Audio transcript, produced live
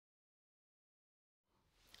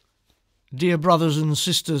Dear brothers and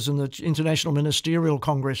sisters in the International Ministerial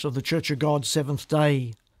Congress of the Church of God Seventh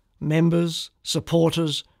Day, members,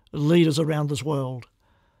 supporters, leaders around this world,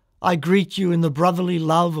 I greet you in the brotherly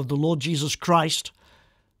love of the Lord Jesus Christ.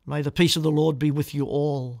 May the peace of the Lord be with you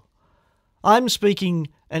all. I'm speaking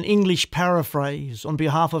an English paraphrase on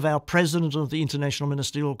behalf of our President of the International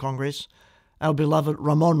Ministerial Congress, our beloved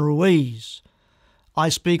Ramon Ruiz. I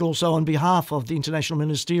speak also on behalf of the International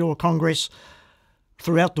Ministerial Congress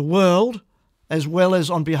throughout the world, as well as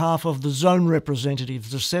on behalf of the zone representatives,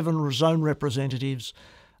 the 7 zone representatives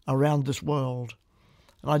around this world.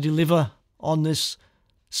 And I deliver on this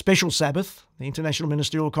special Sabbath, the International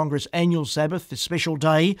Ministerial Congress annual Sabbath, this special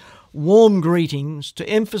day, warm greetings to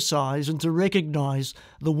emphasise and to recognise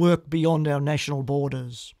the work beyond our national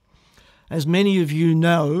borders. As many of you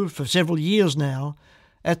know, for several years now,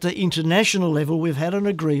 at the international level we've had an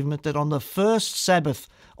agreement that on the first Sabbath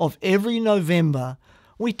of every November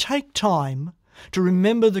we take time to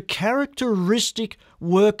remember the characteristic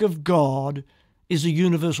work of God is a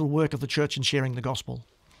universal work of the church in sharing the gospel.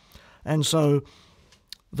 And so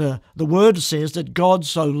the word says that God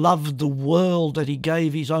so loved the world that he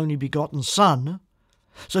gave his only begotten Son.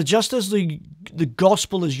 So just as the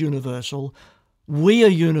gospel is universal, we are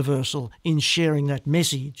universal in sharing that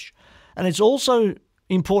message. And it's also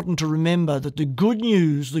important to remember that the good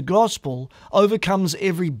news, the gospel, overcomes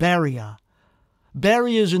every barrier.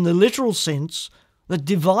 Barriers in the literal sense that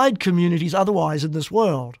divide communities otherwise in this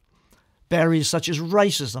world. Barriers such as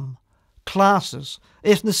racism, classes,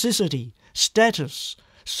 ethnicity, status,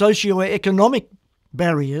 socio-economic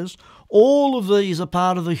barriers, all of these are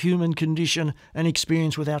part of the human condition and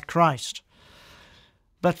experience without Christ.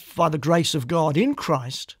 But by the grace of God in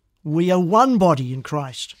Christ, we are one body in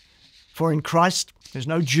Christ. For in Christ there's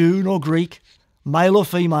no Jew nor Greek, male or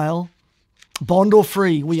female, bond or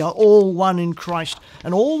free. We are all one in Christ.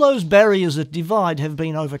 And all those barriers that divide have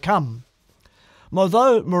been overcome.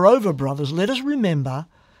 Moreover, brothers, let us remember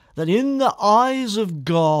that in the eyes of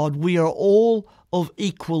God we are all of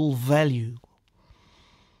equal value.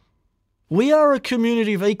 We are a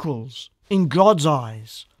community of equals in God's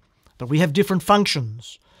eyes, but we have different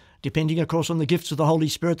functions, depending, of course, on the gifts of the Holy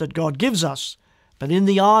Spirit that God gives us. But in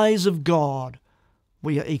the eyes of God,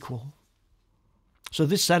 we are equal. So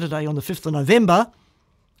this Saturday, on the 5th of November,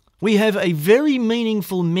 we have a very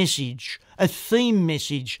meaningful message, a theme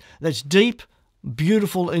message that's deep,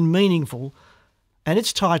 beautiful and meaningful, and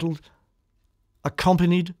it's titled,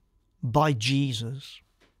 Accompanied by Jesus.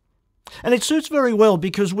 And it suits very well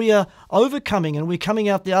because we are overcoming and we're coming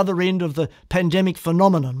out the other end of the pandemic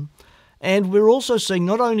phenomenon, and we're also seeing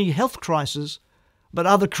not only health crises, but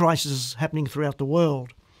other crises happening throughout the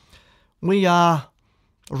world. We are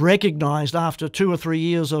recognised after 2 or 3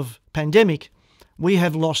 years of pandemic, we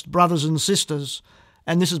have lost brothers and sisters,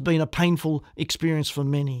 and this has been a painful experience for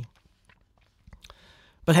many.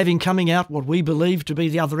 But having coming out what we believe to be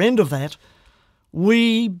the other end of that,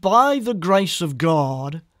 we, by the grace of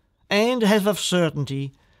God, and have a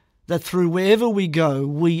certainty that through wherever we go,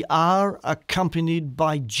 we are accompanied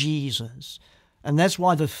by Jesus. And that's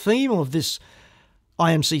why the theme of this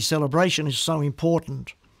IMC celebration is so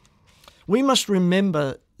important. We must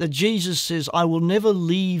remember that Jesus says, I will never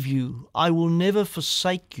leave you, I will never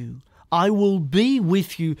forsake you, I will be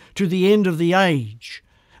with you to the end of the age.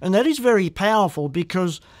 And that is very powerful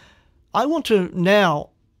because I want to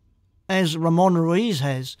now, as Ramon Ruiz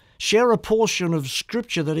has, share a portion of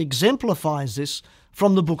Scripture that exemplifies this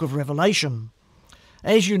from the book of Revelation.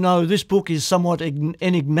 As you know, this book is somewhat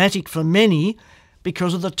enigmatic for many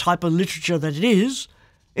because of the type of literature that it is.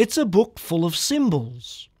 It's a book full of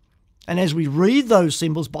symbols. And as we read those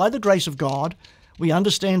symbols by the grace of God, we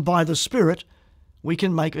understand by the Spirit, we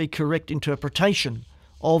can make a correct interpretation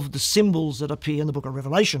of the symbols that appear in the book of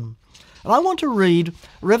Revelation. And I want to read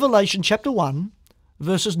Revelation chapter 1,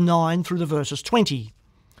 verses 9 through the verses 20.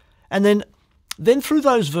 And then through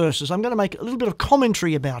those verses, I'm going to make a little bit of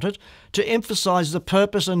commentary about it to emphasize the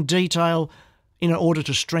purpose and detail in order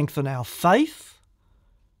to strengthen our faith,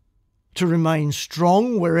 to remain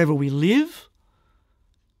strong wherever we live,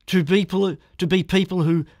 to be people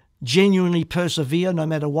who genuinely persevere no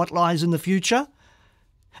matter what lies in the future,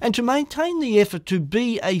 and to maintain the effort to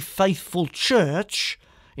be a faithful church,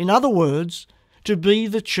 in other words, to be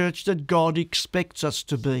the church that God expects us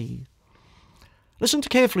to be. Listen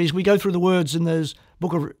carefully as we go through the words in this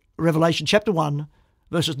book of Revelation, chapter 1,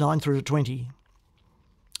 verses 9 through to 20.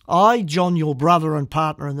 I, John, your brother and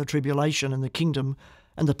partner in the tribulation and the kingdom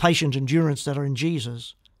and the patient endurance that are in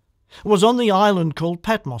Jesus, was on the island called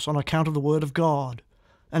Patmos on account of the word of God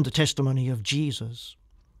and the testimony of Jesus.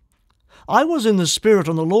 I was in the Spirit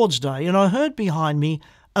on the Lord's day, and I heard behind me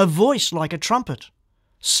a voice like a trumpet,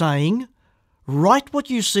 saying, "Write what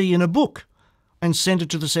you see in a book, and send it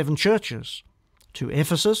to the 7 churches, to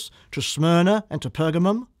Ephesus, to Smyrna, and to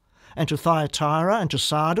Pergamum, and to Thyatira, and to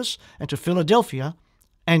Sardis, and to Philadelphia,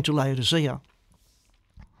 and to Laodicea."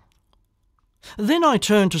 Then I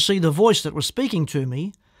turned to see the voice that was speaking to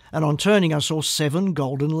me, and on turning I saw 7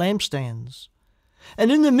 golden lampstands.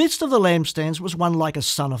 And in the midst of the lampstands was one like a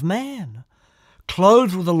son of man,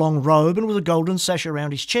 clothed with a long robe and with a golden sash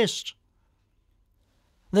around his chest.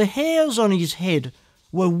 The hairs on his head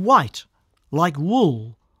were white, like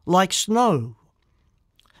wool, like snow.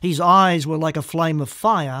 His eyes were like a flame of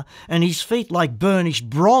fire, and his feet like burnished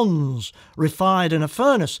bronze refined in a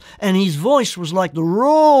furnace, and his voice was like the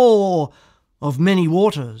roar of many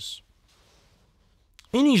waters.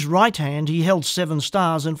 In his right hand he held 7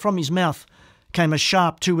 stars, and from his mouth came a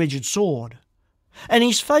sharp 2-edged sword, and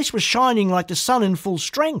his face was shining like the sun in full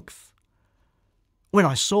strength. When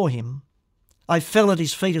I saw him, I fell at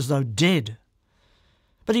his feet as though dead.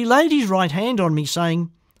 But he laid his right hand on me,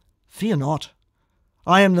 saying, "Fear not.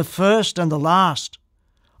 I am the first and the last.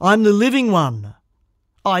 I am the living one.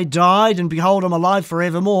 I died, and behold, I am alive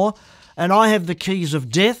forevermore, and I have the keys of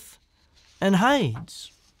death and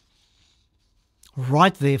Hades.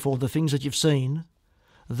 Write therefore the things that you've seen,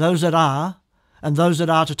 those that are, and those that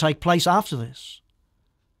are to take place after this.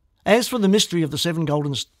 As for the mystery of the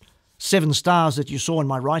 7 stars that you saw in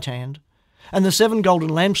my right hand, and the 7 golden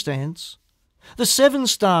lampstands, the 7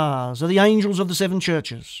 stars are the angels of the 7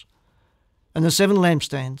 churches, and the 7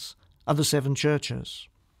 lampstands are the 7 churches."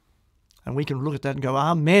 And we can look at that and go,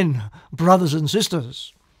 amen, brothers and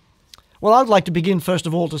sisters. Well, I'd like to begin first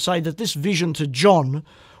of all to say that this vision to John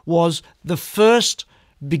was the first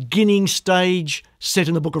beginning stage set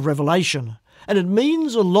in the book of Revelation. And it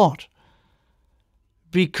means a lot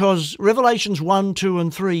because Revelations 1, 2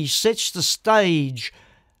 and 3 sets the stage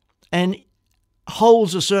and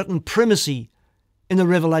holds a certain primacy in the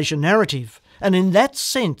Revelation narrative. And in that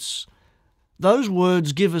sense, those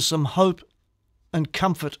words give us some hope and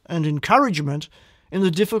comfort and encouragement in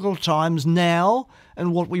the difficult times now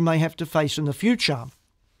and what we may have to face in the future.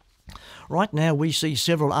 Right now we see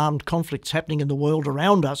several armed conflicts happening in the world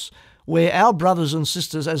around us where our brothers and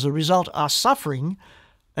sisters as a result are suffering,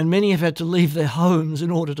 and many have had to leave their homes in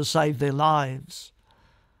order to save their lives.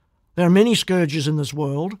 There are many scourges in this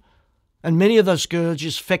world, and many of those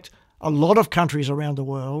scourges affect a lot of countries around the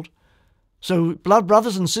world. So,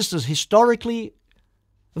 brothers and sisters, historically,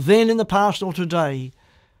 then in the past or today,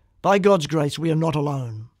 by God's grace, we are not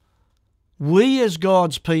alone. We as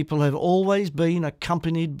God's people have always been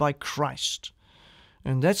accompanied by Christ.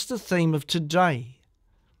 And that's the theme of today,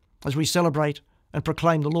 as we celebrate and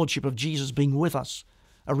proclaim the Lordship of Jesus being with us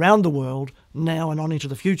around the world, now and on into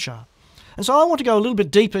the future. And so I want to go a little bit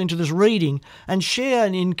deeper into this reading and share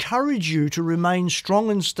and encourage you to remain strong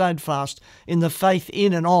and steadfast in the faith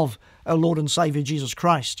in and of our Lord and Saviour Jesus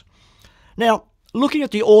Christ. Now, looking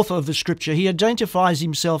at the author of the scripture, he identifies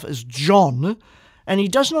himself as John, and he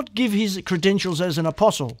does not give his credentials as an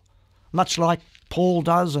apostle, much like Paul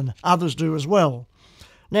does and others do as well.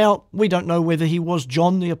 Now, we don't know whether he was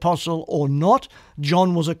John the apostle or not.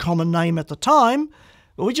 John was a common name at the time,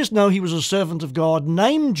 but we just know he was a servant of God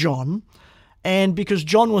named John, and because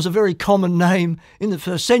John was a very common name in the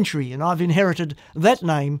first century, and I've inherited that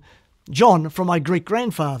name, John, from my Greek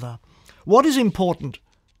grandfather. What is important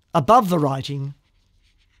above the writer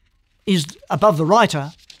is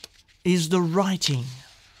the writing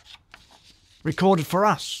recorded for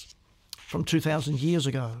us from 2,000 years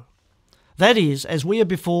ago. That is, as we are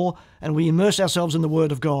before and we immerse ourselves in the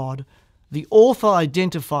Word of God, the author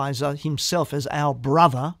identifies himself as our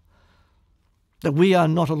brother, that we are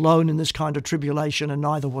not alone in this kind of tribulation, and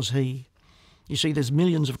neither was he. You see, there's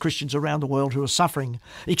millions of Christians around the world who are suffering,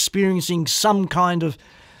 experiencing some kind of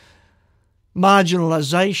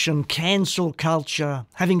marginalisation, cancel culture,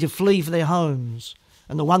 having to flee for their homes.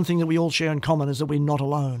 And the one thing that we all share in common is that we're not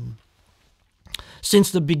alone.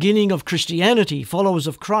 Since the beginning of Christianity, followers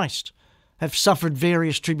of Christ have suffered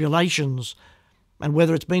various tribulations, and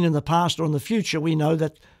whether it's been in the past or in the future, we know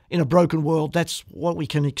that in a broken world, that's what we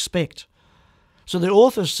can expect. So the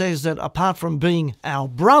author says that apart from being our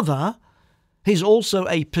brother, he's also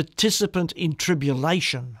a participant in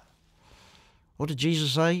tribulation. What did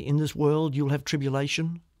Jesus say? In this world you'll have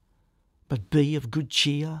tribulation, but be of good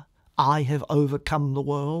cheer. I have overcome the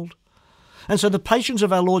world. And so the patience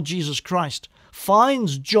of our Lord Jesus Christ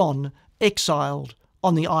finds John exiled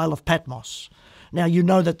on the Isle of Patmos. Now you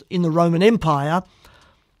know that in the Roman Empire,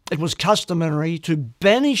 it was customary to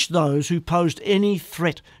banish those who posed any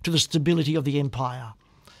threat to the stability of the empire.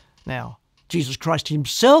 Now, Jesus Christ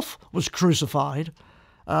himself was crucified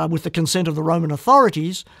with the consent of the Roman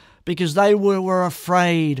authorities, because they were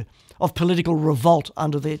afraid of political revolt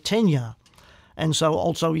under their tenure. And so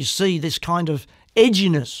also we see this kind of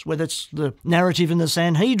edginess, whether it's the narrative in the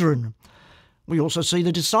Sanhedrin. We also see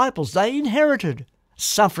the disciples. They inherited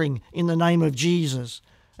suffering in the name of Jesus.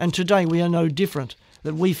 And today we are no different,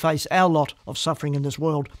 that we face our lot of suffering in this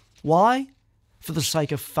world. Why? For the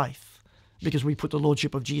sake of faith, because we put the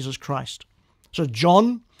lordship of Jesus Christ. So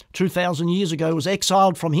John, 2,000 years ago, was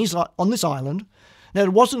exiled from on this island. Now,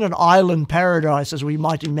 it wasn't an island paradise as we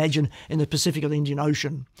might imagine in the Pacific or the Indian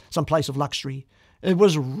Ocean, some place of luxury. It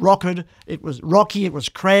was rocky, it was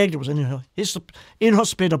cragged, it was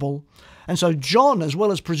inhospitable. And so John, as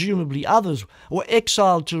well as presumably others, were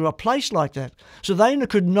exiled to a place like that. So they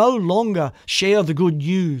could no longer share the good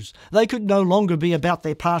news. They could no longer be about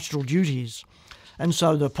their pastoral duties. And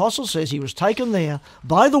so the apostle says he was taken there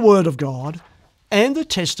by the word of God and the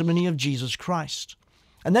testimony of Jesus Christ.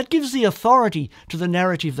 And that gives the authority to the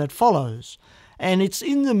narrative that follows. And it's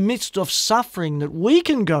in the midst of suffering that we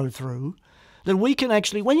can go through, that we can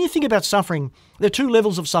actually, when you think about suffering, there are two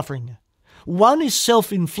levels of suffering. One is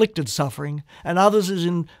self-inflicted suffering, and others is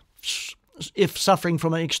if suffering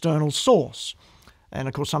from an external source. And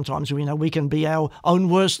of course, sometimes we can be our own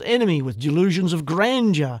worst enemy with delusions of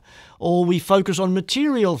grandeur, or we focus on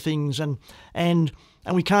material things and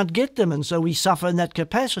we can't get them, and so we suffer in that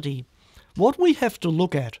capacity. What we have to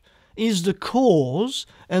look at is the cause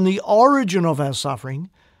and the origin of our suffering,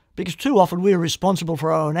 because too often we are responsible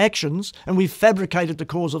for our own actions, and we've fabricated the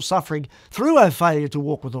cause of suffering through our failure to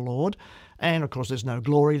walk with the Lord. And of course, there's no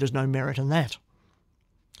glory, there's no merit in that.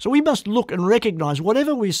 So we must look and recognize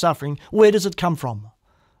whatever we're suffering, where does it come from?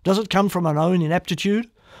 Does it come from our own inaptitude,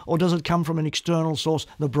 or does it come from an external source,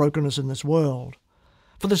 the brokenness in this world?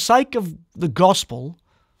 For the sake of the gospel,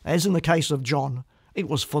 as in the case of John, it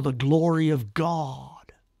was for the glory of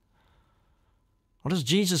God. What does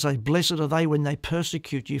Jesus say? Blessed are they when they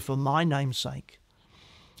persecute you for my name's sake.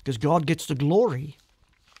 Because God gets the glory.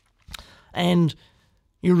 And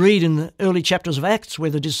you read in the early chapters of Acts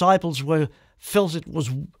where the disciples felt it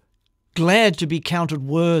was glad to be counted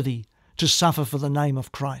worthy to suffer for the name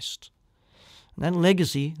of Christ. And that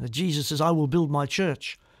legacy that Jesus says, I will build my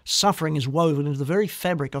church, suffering is woven into the very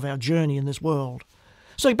fabric of our journey in this world.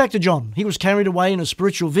 So back to John. He was carried away in a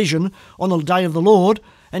spiritual vision on the day of the Lord,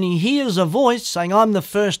 and he hears a voice saying, I'm the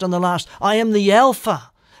first and the last. I am the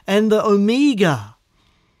Alpha and the Omega.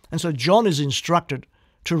 And so John is instructed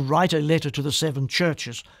to write a letter to the 7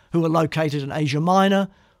 churches who are located in Asia Minor,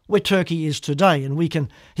 where Turkey is today. And we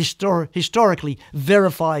can historically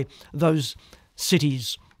verify those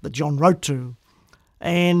cities that John wrote to.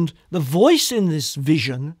 And the voice in this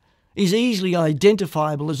vision is easily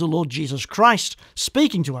identifiable as the Lord Jesus Christ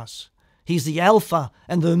speaking to us. He's the Alpha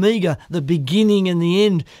and the Omega, the beginning and the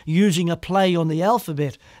end, using a play on the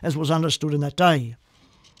alphabet as was understood in that day.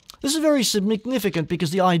 This is very significant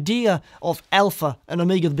because the idea of Alpha and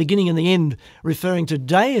Omega, the beginning and the end, referring to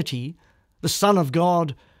deity, the Son of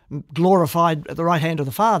God glorified at the right hand of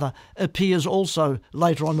the Father, appears also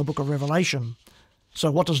later on in the book of Revelation.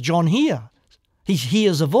 So what does John hear? He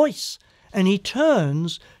hears a voice, and he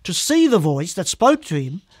turns to see the voice that spoke to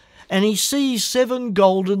him, and he sees 7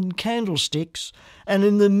 golden candlesticks, and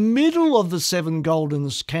in the middle of the 7 golden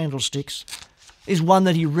candlesticks is one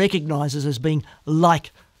that he recognizes as being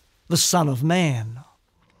like the Son of Man.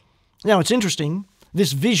 Now it's interesting,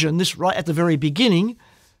 this vision, this right at the very beginning,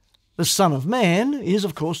 the Son of Man is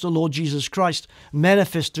of course the Lord Jesus Christ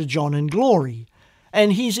manifest to John in glory.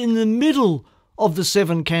 And he's in the middle of the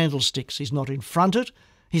 7 candlesticks. He's not in front of it,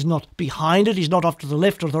 he's not behind it, he's not off to the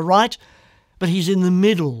left or the right, but he's in the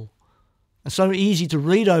middle. It's so easy to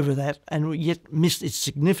read over that and yet miss its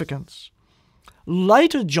significance.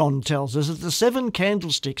 Later John tells us that the 7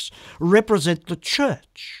 candlesticks represent the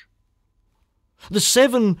church. The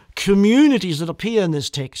 7 communities that appear in this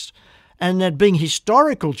text, and that being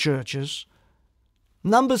historical churches,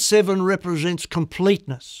 number 7 represents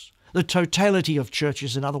completeness, the totality of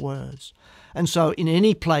churches, in other words. And so in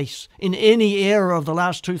any place, in any era of the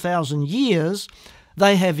last 2,000 years,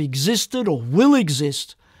 they have existed or will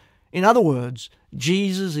exist. In other words,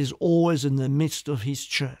 Jesus is always in the midst of his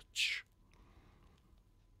church.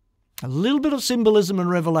 A little bit of symbolism and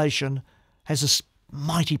revelation has a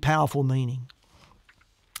mighty powerful meaning.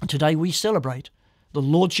 And today we celebrate the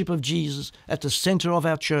Lordship of Jesus at the center of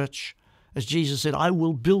our church, as Jesus said, I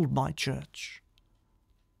will build my church.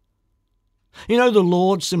 You know, the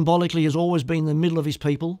Lord symbolically has always been in the middle of his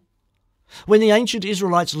people. When the ancient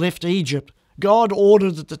Israelites left Egypt, God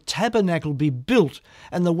ordered that the tabernacle be built,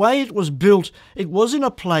 and the way it was built, it was in a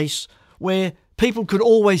place where people could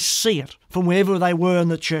always see it from wherever they were in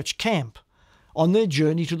the church camp on their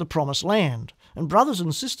journey to the promised land. And brothers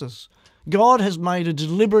and sisters, God has made a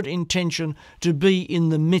deliberate intention to be in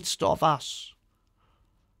the midst of us.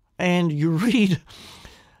 And you read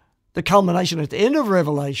the culmination at the end of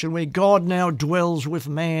Revelation, where God now dwells with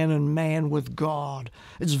man and man with God.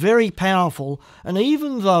 It's very powerful. And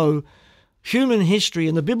even though human history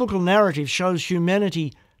and the biblical narrative shows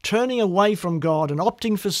humanity turning away from God and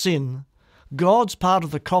opting for sin, God's part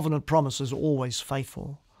of the covenant promise is always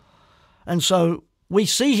faithful. And so we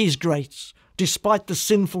see his grace despite the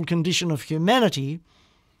sinful condition of humanity.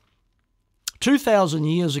 2,000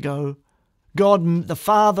 years ago, God the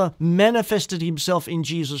Father manifested himself in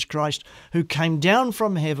Jesus Christ, who came down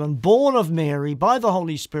from heaven, born of Mary by the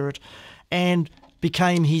Holy Spirit, and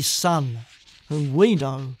became his Son, whom we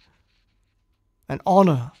know and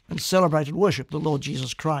honour and celebrate and worship, the Lord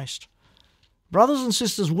Jesus Christ. Brothers and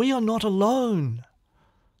sisters, we are not alone.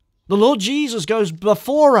 The Lord Jesus goes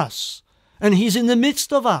before us, and he's in the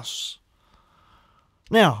midst of us.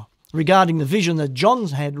 Now, regarding the vision that John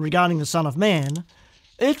had regarding the Son of Man,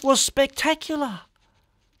 it was spectacular.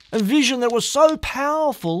 A vision that was so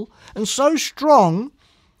powerful and so strong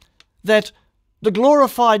that the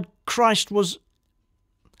glorified Christ was,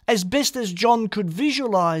 as best as John could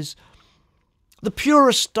visualize, the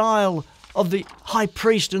purest style of the high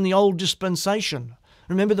priest in the old dispensation.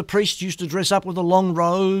 Remember, the priests used to dress up with a long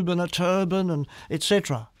robe and a turban and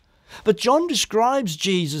etc. But John describes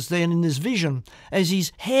Jesus then in this vision as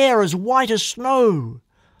his hair as white as snow,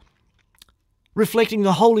 reflecting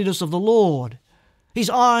the holiness of the Lord, his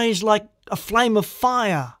eyes like a flame of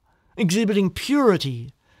fire, exhibiting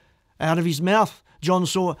purity. Out of his mouth, John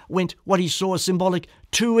went what he saw a symbolic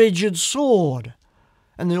two-edged sword.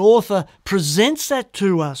 And the author presents that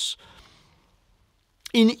to us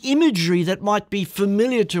in imagery that might be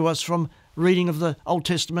familiar to us from reading of the Old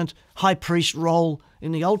Testament high priest role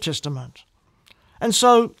in the Old Testament. And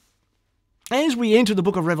so, as we enter the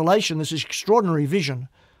book of Revelation, this extraordinary vision,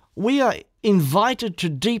 we are invited to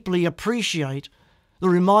deeply appreciate the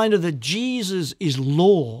reminder that Jesus is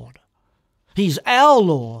Lord. He's our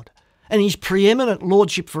Lord, and his preeminent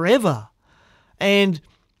lordship forever. And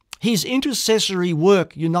his intercessory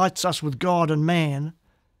work unites us with God and man.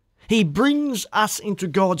 He brings us into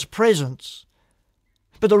God's presence.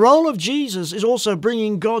 But the role of Jesus is also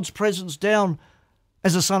bringing God's presence down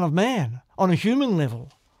as a Son of Man on a human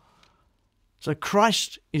level. So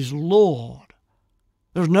Christ is Lord.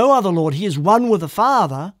 There is no other Lord. He is one with the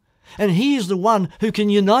Father, and he is the one who can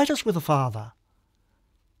unite us with the Father.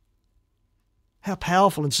 How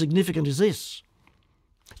powerful and significant is this?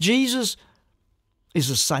 Jesus is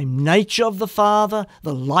the same nature of the Father,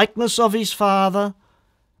 the likeness of his Father,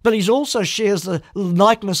 but he also shares the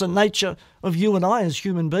likeness and nature of you and I as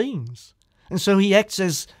human beings. And so he acts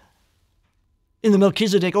as, in the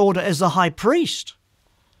Melchizedek order, as the high priest.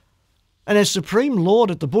 And as supreme Lord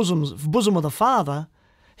at the bosom of the Father,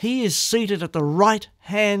 he is seated at the right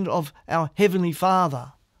hand of our Heavenly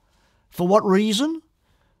Father. For what reason?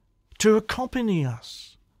 To accompany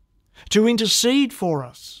us, to intercede for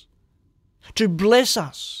us, to bless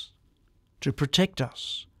us, to protect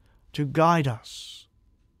us, to guide us.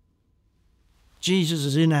 Jesus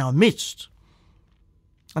is in our midst.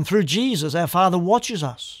 And through Jesus, our Father watches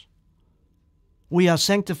us. We are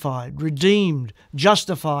sanctified, redeemed,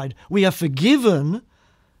 justified. We are forgiven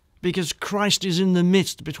because Christ is in the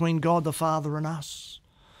midst between God the Father and us.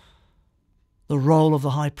 The role of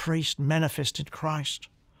the high priest manifested Christ.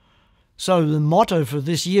 So the motto for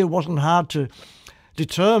this year wasn't hard to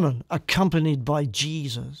determine, accompanied by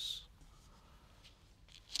Jesus.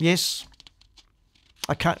 Yes,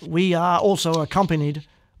 we are also accompanied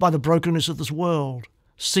by the brokenness of this world,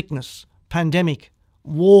 sickness, pandemic,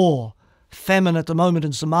 war, famine at the moment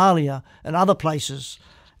in Somalia and other places,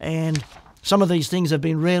 and some of these things have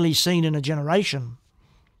been rarely seen in a generation.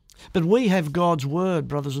 But we have God's word,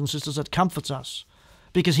 brothers and sisters, that comforts us,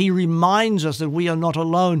 because he reminds us that we are not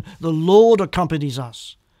alone. The Lord accompanies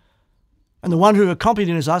us, and the one who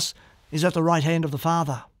accompanies us is at the right hand of the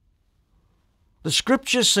Father. The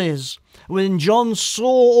Scripture says, when John saw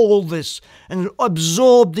all this and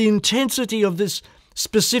absorbed the intensity of this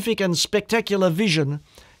specific and spectacular vision,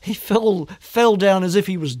 he fell down as if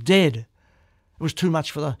he was dead. It was too much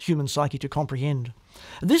for the human psyche to comprehend.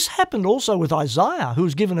 This happened also with Isaiah, who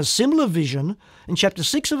was given a similar vision in chapter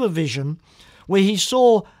 6 of a vision, where he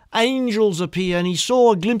saw angels appear and he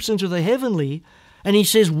saw a glimpse into the heavenly, and he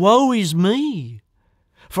says, "Woe is me,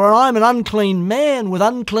 for I am an unclean man with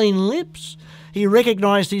unclean lips." He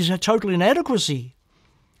recognized his total inadequacy.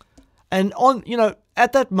 And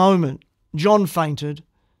at that moment, John fainted.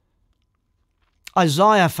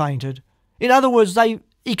 Isaiah fainted. In other words, they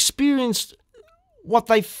experienced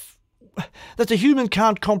that the human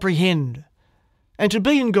can't comprehend. And to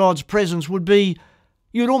be in God's presence would be,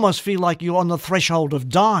 you'd almost feel like you're on the threshold of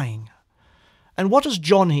dying. And what does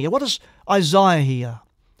John hear? What does Isaiah hear?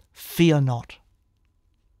 Fear not.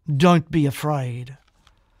 Don't be afraid.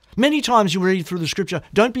 Many times you read through the scripture,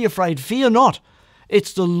 don't be afraid, fear not.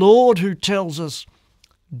 It's the Lord who tells us,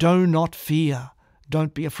 do not fear,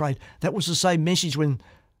 don't be afraid. That was the same message when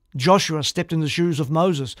Joshua stepped in the shoes of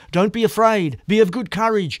Moses. Don't be afraid, be of good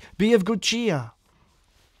courage, be of good cheer.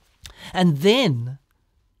 And then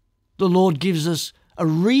the Lord gives us a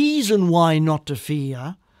reason why not to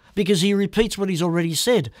fear, because he repeats what he's already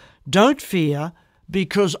said. Don't fear,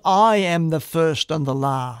 because I am the first and the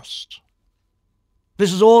last.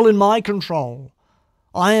 This is all in my control.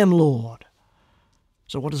 I am Lord.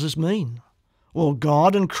 So what does this mean? Well,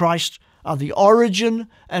 God and Christ are the origin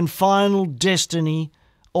and final destiny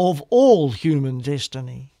of all human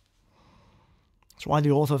destiny. That's why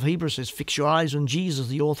the author of Hebrews says, fix your eyes on Jesus,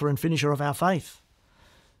 the author and finisher of our faith.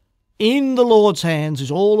 In the Lord's hands is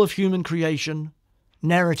all of human creation,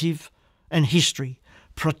 narrative and history,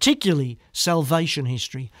 particularly salvation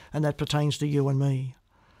history, and that pertains to you and me.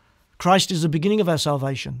 Christ is the beginning of our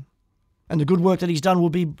salvation, and the good work that he's done will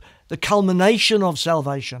be the culmination of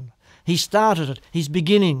salvation. He started it, he's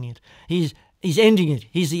beginning it, he's ending it,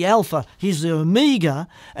 he's the Alpha, he's the Omega,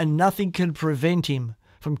 and nothing can prevent him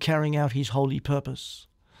from carrying out his holy purpose.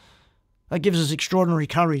 That gives us extraordinary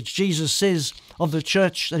courage. Jesus says of the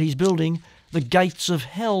church that he's building, the gates of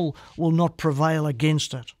hell will not prevail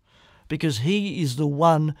against it, because he is the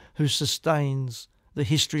one who sustains the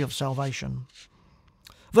history of salvation.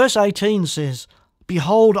 Verse 18 says,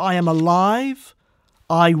 behold, I am alive.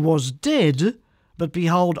 I was dead, but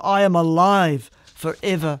behold, I am alive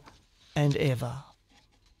forever and ever.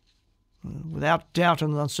 Without doubt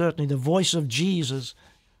and uncertainty, the voice of Jesus,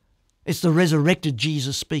 it's the resurrected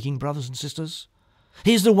Jesus speaking, brothers and sisters.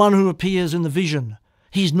 He's the one who appears in the vision.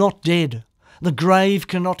 He's not dead. The grave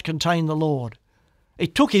cannot contain the Lord.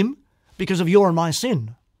 It took him because of your and my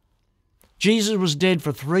sin. Jesus was dead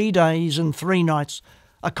for 3 days and 3 nights,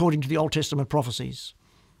 according to the Old Testament prophecies.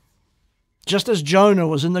 Just as Jonah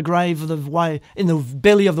was in the grave of in the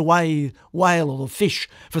belly of the whale or the fish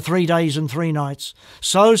for 3 days and 3 nights,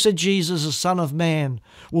 so said Jesus, the Son of Man,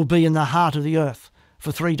 will be in the heart of the earth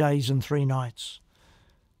for 3 days and 3 nights.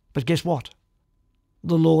 But guess what?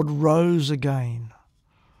 The Lord rose again.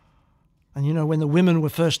 And you know, when the women were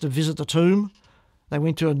first to visit the tomb, they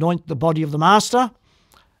went to anoint the body of the Master,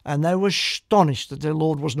 and they were astonished that their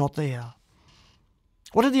Lord was not there.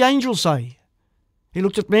 What did the angel say? He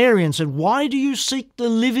looked at Mary and said, why do you seek the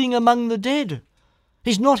living among the dead?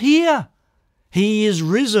 He's not here. He is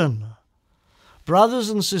risen. Brothers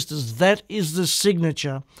and sisters, that is the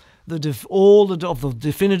signature of the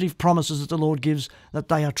definitive promises that the Lord gives, that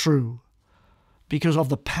they are true. Because of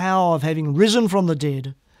the power of having risen from the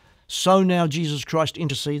dead, so now Jesus Christ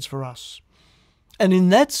intercedes for us. And in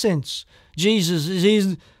that sense, Jesus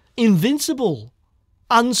is invincible,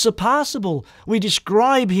 unsurpassable. We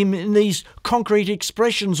describe him in these concrete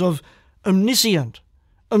expressions of omniscient,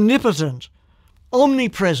 omnipotent,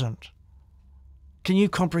 omnipresent. Can you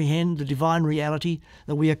comprehend the divine reality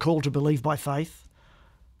that we are called to believe by faith?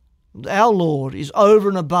 Our Lord is over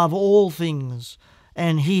and above all things,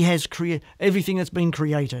 and he has created everything that's been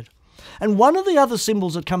created. And one of the other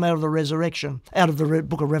symbols that come out of the resurrection, out of the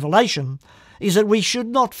book of Revelation, is that we should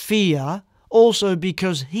not fear, also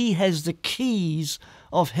because he has the keys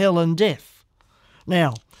of hell and death.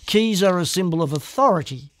 Now, keys are a symbol of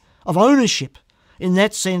authority, of ownership. In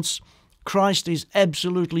that sense, Christ is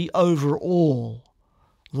absolutely over all.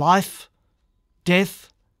 Life,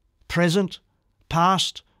 death, present,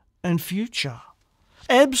 past, and future.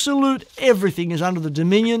 Absolute everything is under the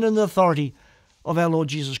dominion and the authority of our Lord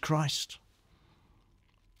Jesus Christ.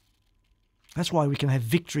 That's why we can have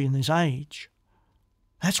victory in this age.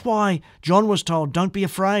 That's why John was told, don't be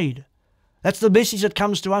afraid. That's the message that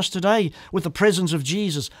comes to us today with the presence of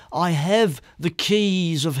Jesus. I have the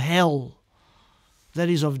keys of hell, that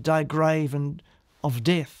is of grave and of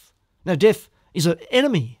death. Now, death is an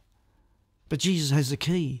enemy, but Jesus has the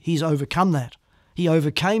key. He's overcome that. He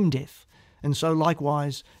overcame death. And so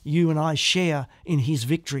likewise, you and I share in his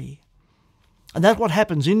victory. And that's what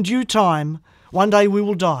happens. In due time, one day we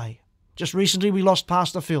will die. Just recently we lost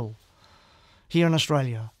Pastor Phil here in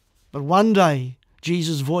Australia. But one day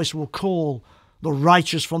Jesus' voice will call the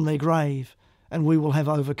righteous from their grave, and we will have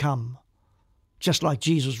overcome, just like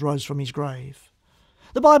Jesus rose from his grave.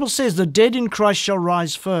 The Bible says the dead in Christ shall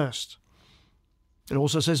rise first. It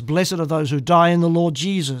also says, blessed are those who die in the Lord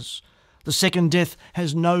Jesus. The second death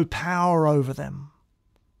has no power over them.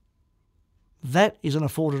 That is an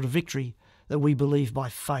afforded victory that we believe by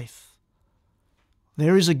faith.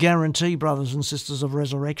 There is a guarantee, brothers and sisters, of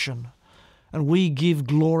resurrection, and we give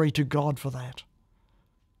glory to God for that.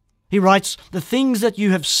 He writes, the things that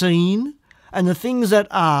you have seen, and the things that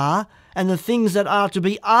are, and the things that are to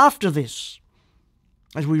be after this.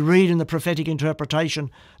 As we read in the prophetic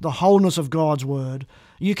interpretation, the wholeness of God's word,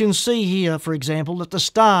 you can see here, for example, that the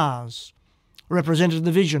stars, represented in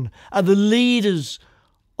the vision, are the leaders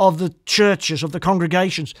of the churches, of the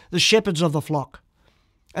congregations, the shepherds of the flock.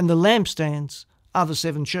 And the lampstands are the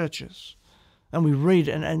seven churches. And we read,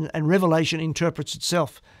 and Revelation interprets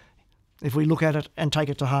itself if we look at it and take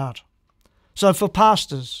it to heart. So for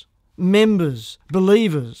pastors, members,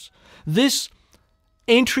 believers, this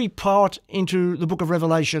entry part into the book of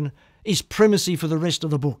Revelation is primacy for the rest of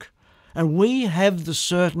the book. And we have the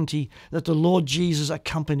certainty that the Lord Jesus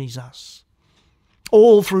accompanies us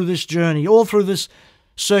all through this journey, all through this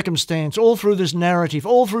circumstance, all through this narrative,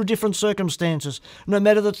 all through different circumstances, no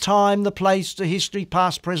matter the time, the place, the history,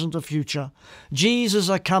 past, present, or future. Jesus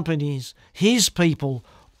accompanies his people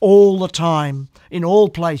all the time, in all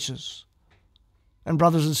places, and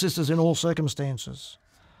brothers and sisters, in all circumstances.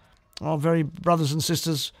 Oh, very brothers and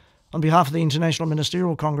sisters, on behalf of the International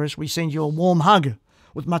Ministerial Congress, we send you a warm hug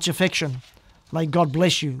with much affection. May God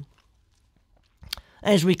bless you.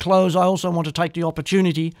 As we close, I also want to take the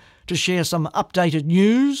opportunity to share some updated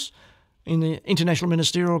news. In the International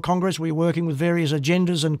Ministerial Congress, we're working with various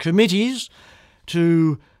agendas and committees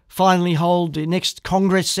to finally hold the next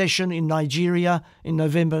Congress session in Nigeria in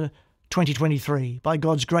November 2023. By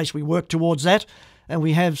God's grace, we work towards that, and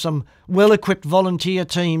we have some well-equipped volunteer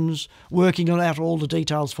teams working out all the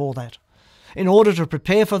details for that. In order to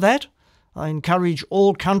prepare for that, I encourage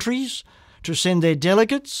all countries to send their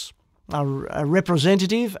delegates, a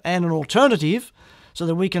representative and an alternative, so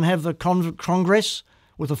that we can have the Congress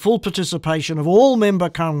with the full participation of all member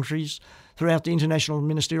countries throughout the International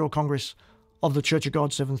Ministerial Congress of the Church of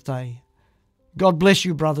God Seventh Day. God bless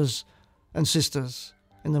you, brothers and sisters.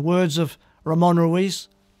 In the words of Ramon Ruiz,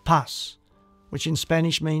 paz, which in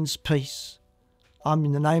Spanish means peace. I'm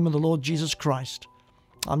in the name of the Lord Jesus Christ.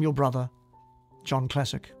 I'm your brother, John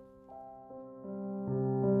Klassek.